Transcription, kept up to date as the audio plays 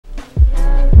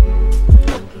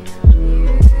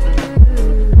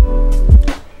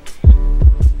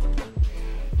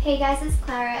guys, it's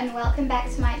Clara and welcome back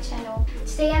to my channel.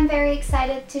 Today I'm very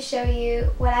excited to show you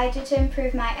what I do to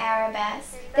improve my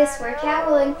arabesque. This workout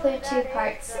will include two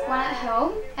parts, one at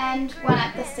home and one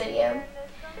at the studio.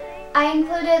 I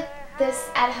included this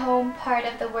at home part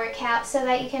of the workout so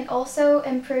that you can also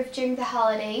improve during the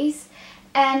holidays.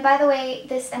 And by the way,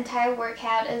 this entire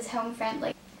workout is home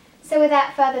friendly. So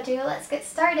without further ado, let's get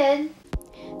started.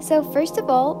 So first of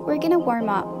all, we're gonna warm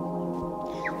up.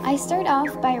 I start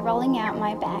off by rolling out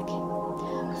my back.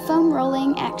 Foam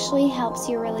rolling actually helps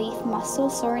you relieve muscle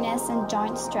soreness and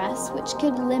joint stress, which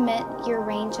could limit your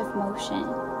range of motion.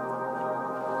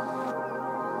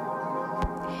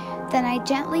 Then I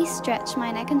gently stretch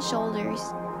my neck and shoulders.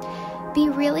 Be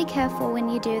really careful when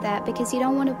you do that because you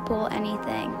don't want to pull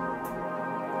anything.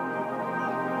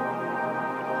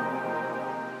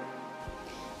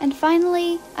 And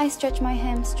finally, I stretch my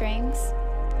hamstrings.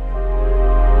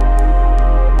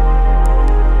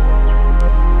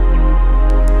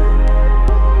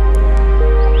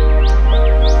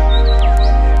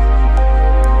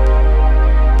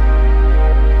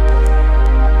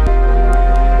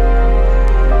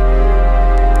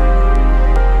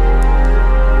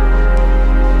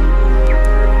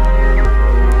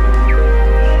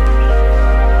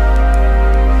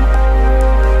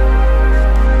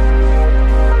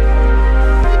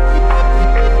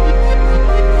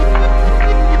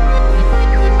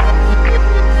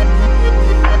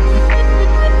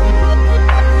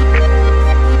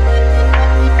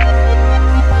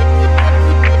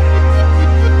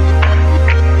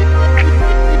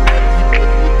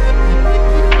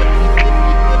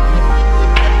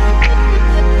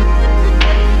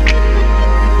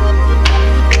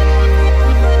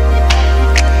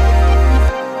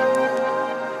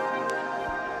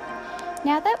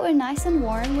 Now that we're nice and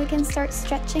warm, we can start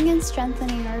stretching and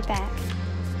strengthening our back.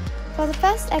 For the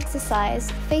first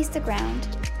exercise, face the ground.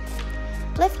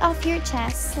 Lift off your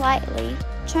chest slightly,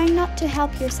 trying not to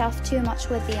help yourself too much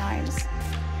with the arms.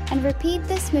 And repeat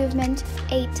this movement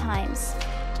 8 times.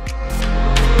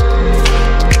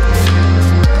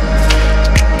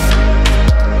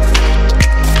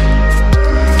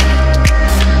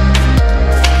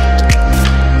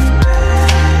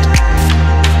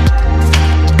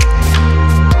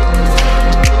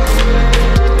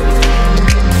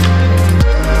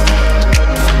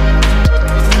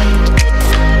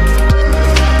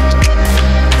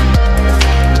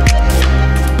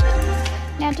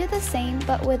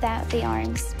 But without the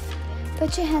arms.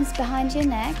 Put your hands behind your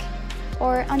neck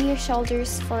or on your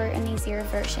shoulders for an easier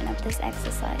version of this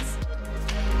exercise.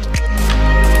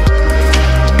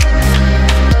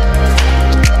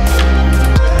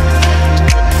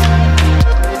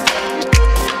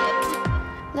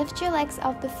 Lift your legs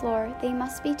off the floor, they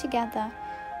must be together.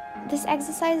 This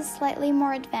exercise is slightly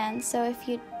more advanced, so if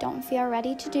you don't feel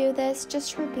ready to do this,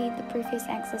 just repeat the previous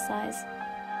exercise.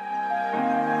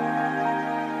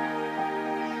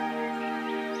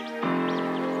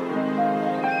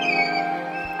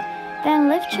 Then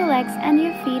lift your legs and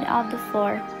your feet off the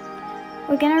floor.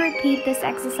 We're gonna repeat this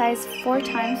exercise 4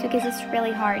 times because it's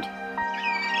really hard.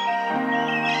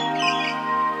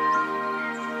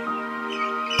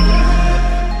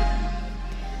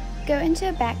 Go into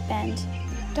a back bend.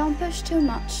 Don't push too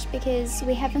much because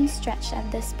we haven't stretched at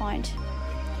this point.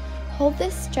 Hold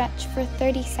this stretch for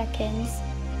 30 seconds.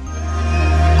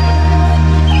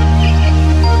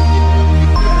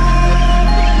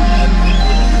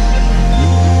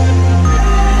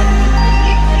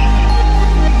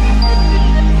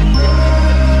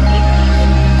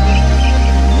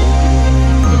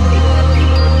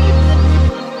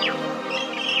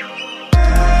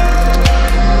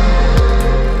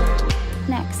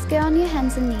 Go on your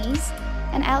hands and knees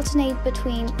and alternate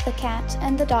between the cat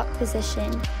and the dog position.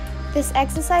 This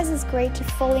exercise is great to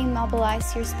fully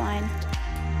mobilize your spine.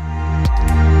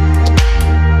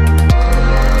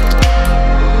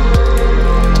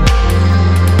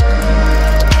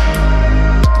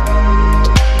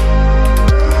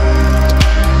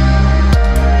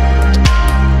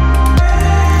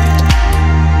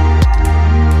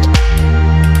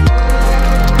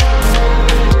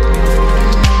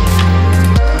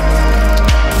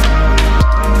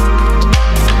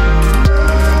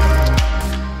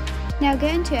 Now go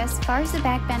into as far as the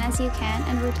back bend as you can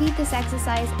and repeat this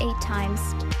exercise 8 times.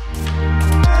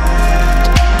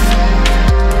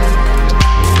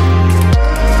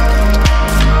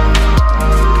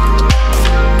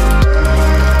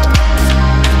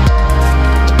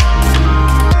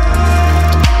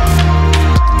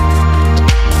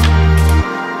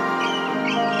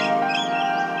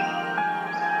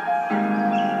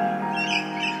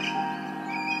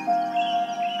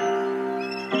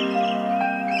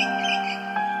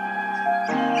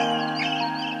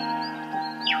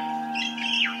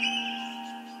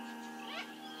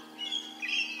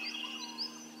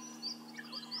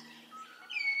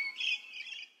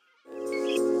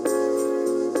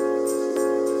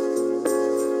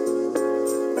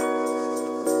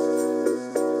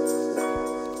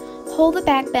 hold the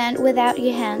back bend without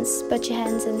your hands. Put your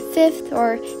hands in fifth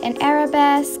or in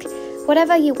arabesque,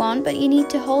 whatever you want, but you need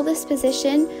to hold this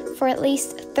position for at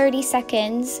least 30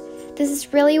 seconds. This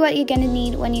is really what you're going to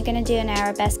need when you're going to do an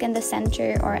arabesque in the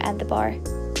center or at the bar.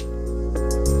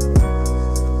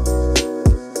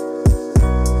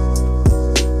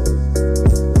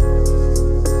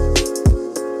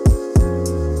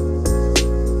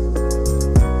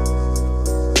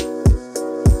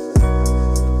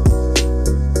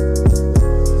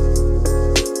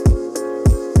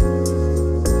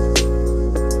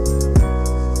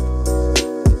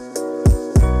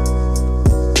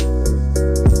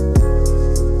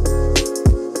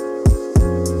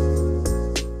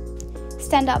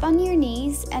 Stand up on your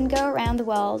knees and go around the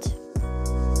world.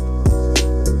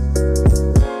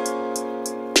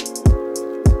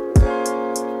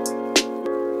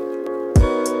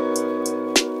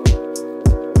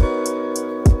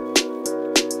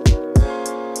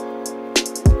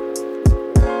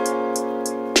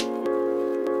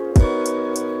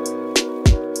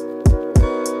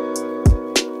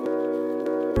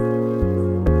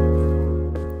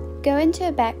 Go into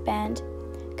a back bend.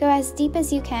 Go as deep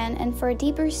as you can, and for a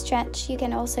deeper stretch, you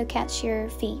can also catch your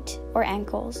feet or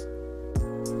ankles.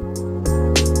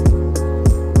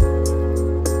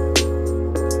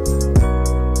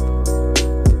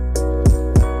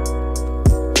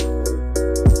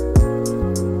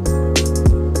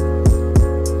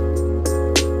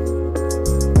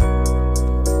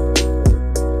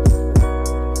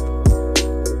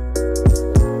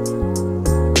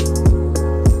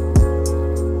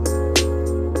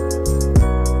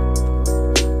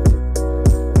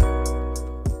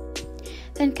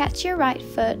 Then catch your right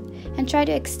foot and try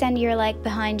to extend your leg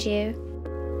behind you.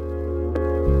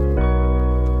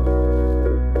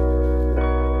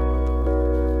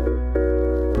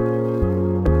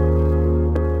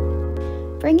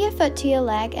 Bring your foot to your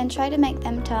leg and try to make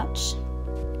them touch.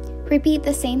 Repeat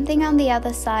the same thing on the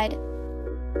other side.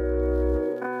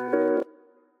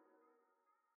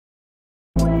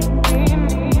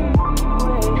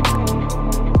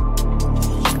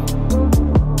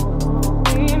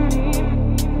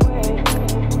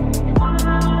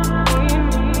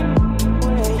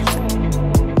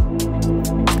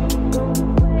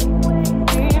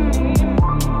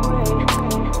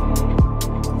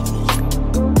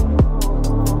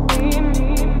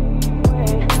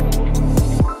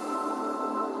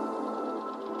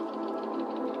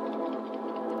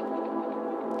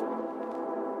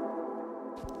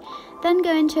 Then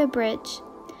go into a bridge.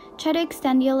 Try to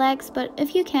extend your legs, but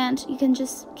if you can't, you can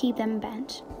just keep them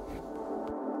bent.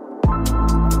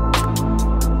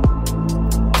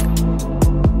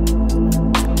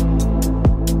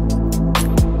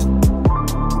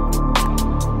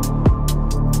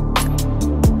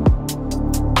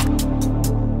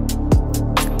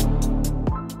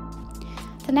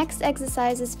 The next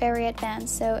exercise is very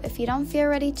advanced, so if you don't feel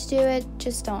ready to do it,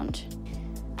 just don't.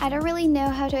 I don't really know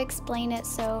how to explain it,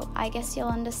 so I guess you'll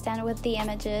understand with the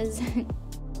images.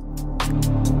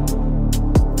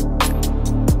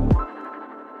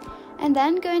 And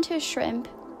then go into a shrimp.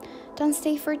 Don't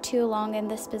stay for too long in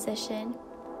this position.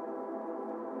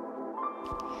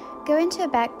 Go into a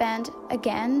back bend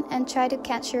again and try to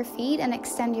catch your feet and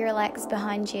extend your legs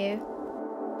behind you.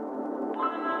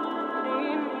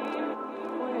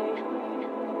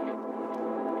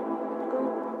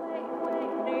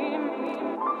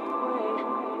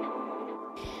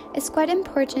 It's quite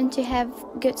important to have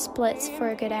good splits for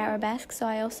a good arabesque, so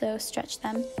I also stretch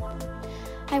them.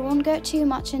 I won't go too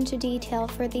much into detail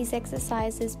for these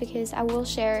exercises because I will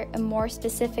share a more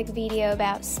specific video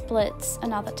about splits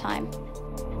another time.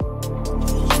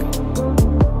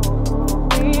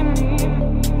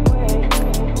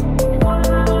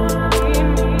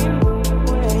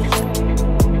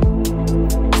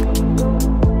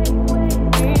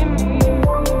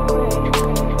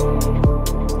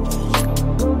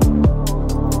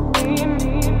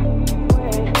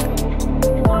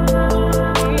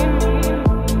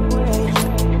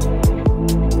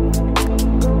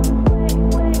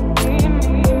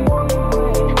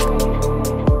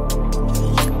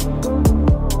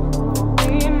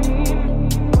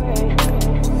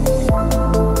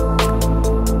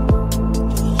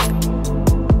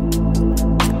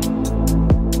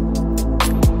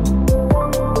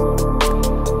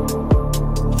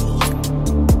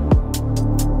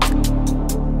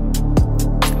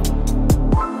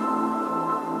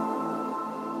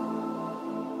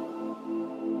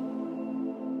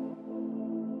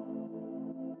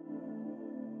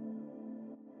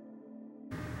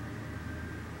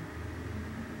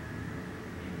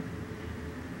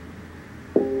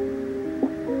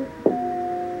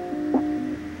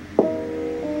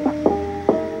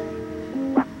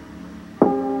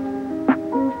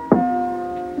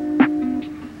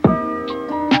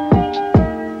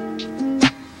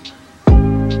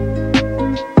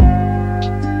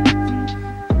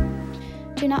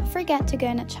 forget to go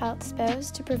in a child's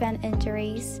pose to prevent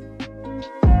injuries.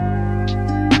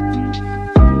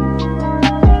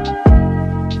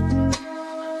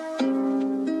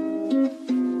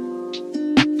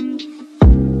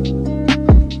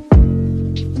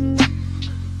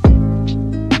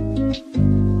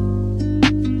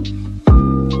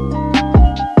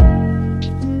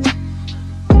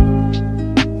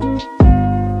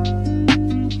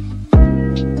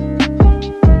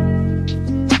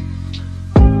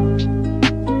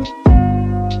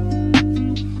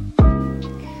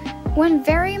 One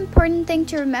very important thing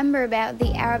to remember about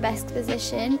the arabesque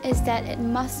position is that it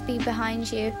must be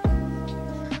behind you.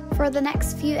 For the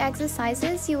next few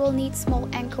exercises, you will need small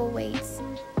ankle weights.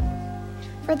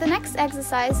 For the next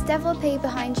exercise, develop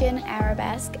behind you in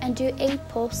arabesque and do 8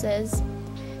 pulses.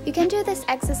 You can do this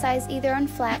exercise either on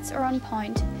flats or on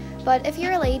pointe, but if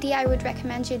you're a lady, I would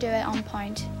recommend you do it on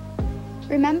pointe.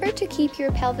 Remember to keep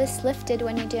your pelvis lifted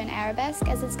when you do an arabesque,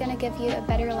 as it's going to give you a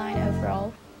better line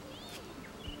overall.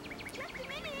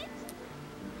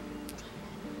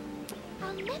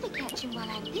 I'll never catch him while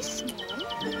I'm this small.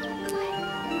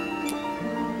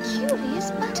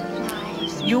 Curious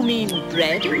butterflies. You mean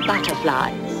bread and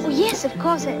butterflies? Oh yes, of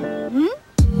course.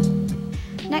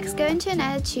 Next, go into an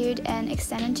attitude and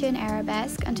extend into an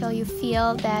arabesque until you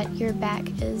feel that your back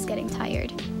is getting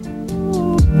tired.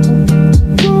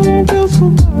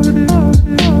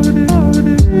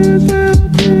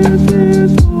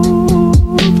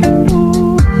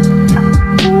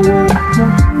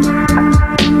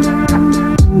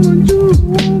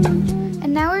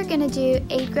 And now we're going to do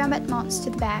 8 grommet mots to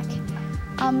the back.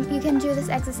 You can do this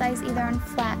exercise either on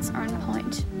flats or on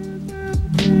pointe.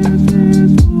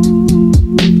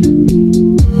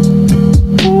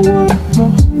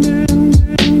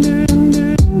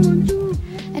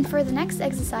 And for the next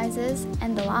exercises,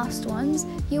 and the last ones,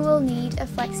 you will need a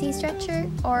Flexistretcher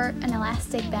or an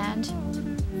elastic band.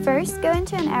 First, go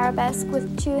into an arabesque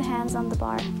with 2 hands on the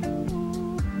bar.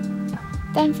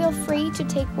 Then feel free to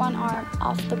take one arm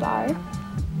off the bar,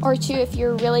 or 2 if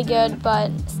you're really good, but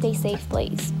stay safe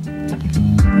please.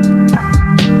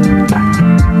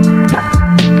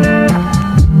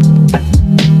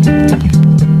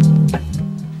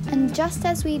 And just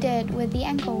as we did with the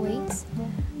ankle weights,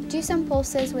 do some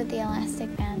pulses with the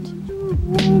elastic band.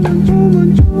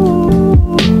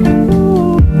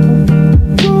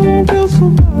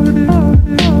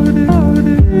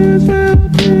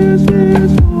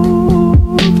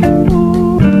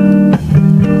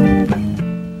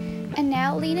 And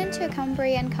now lean into a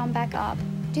cumbree and come back up.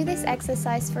 Do this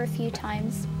exercise for a few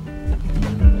times.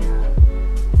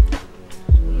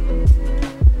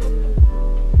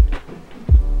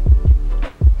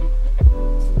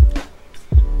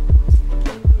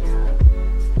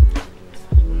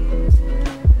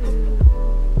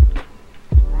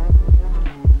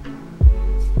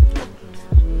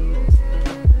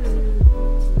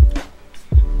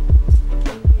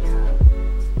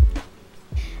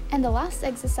 And the last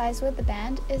exercise with the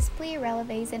band is plie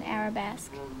releves in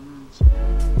arabesque.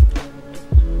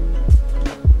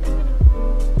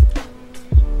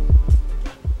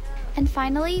 And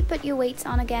finally, put your weights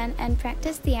on again and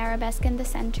practice the arabesque in the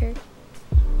center.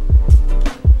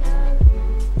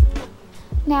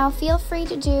 Now feel free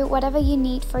to do whatever you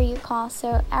need for your class,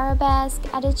 so arabesque,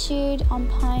 attitude, on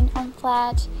pointe, on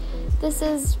flat. This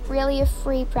is really a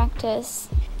free practice.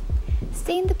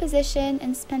 Stay in the position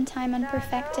and spend time on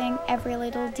perfecting every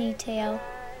little detail.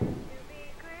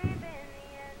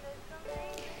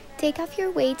 Take off your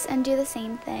weights and do the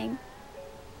same thing.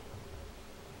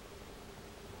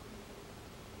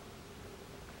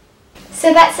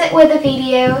 So that's it with the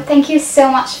video. Thank you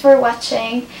so much for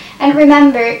watching. And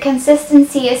remember,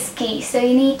 consistency is key, so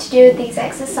you need to do these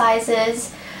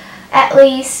exercises at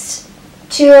least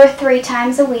 2 or 3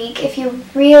 times a week if you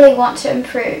really want to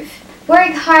improve.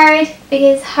 Work hard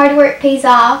because hard work pays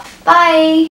off.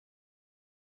 Bye!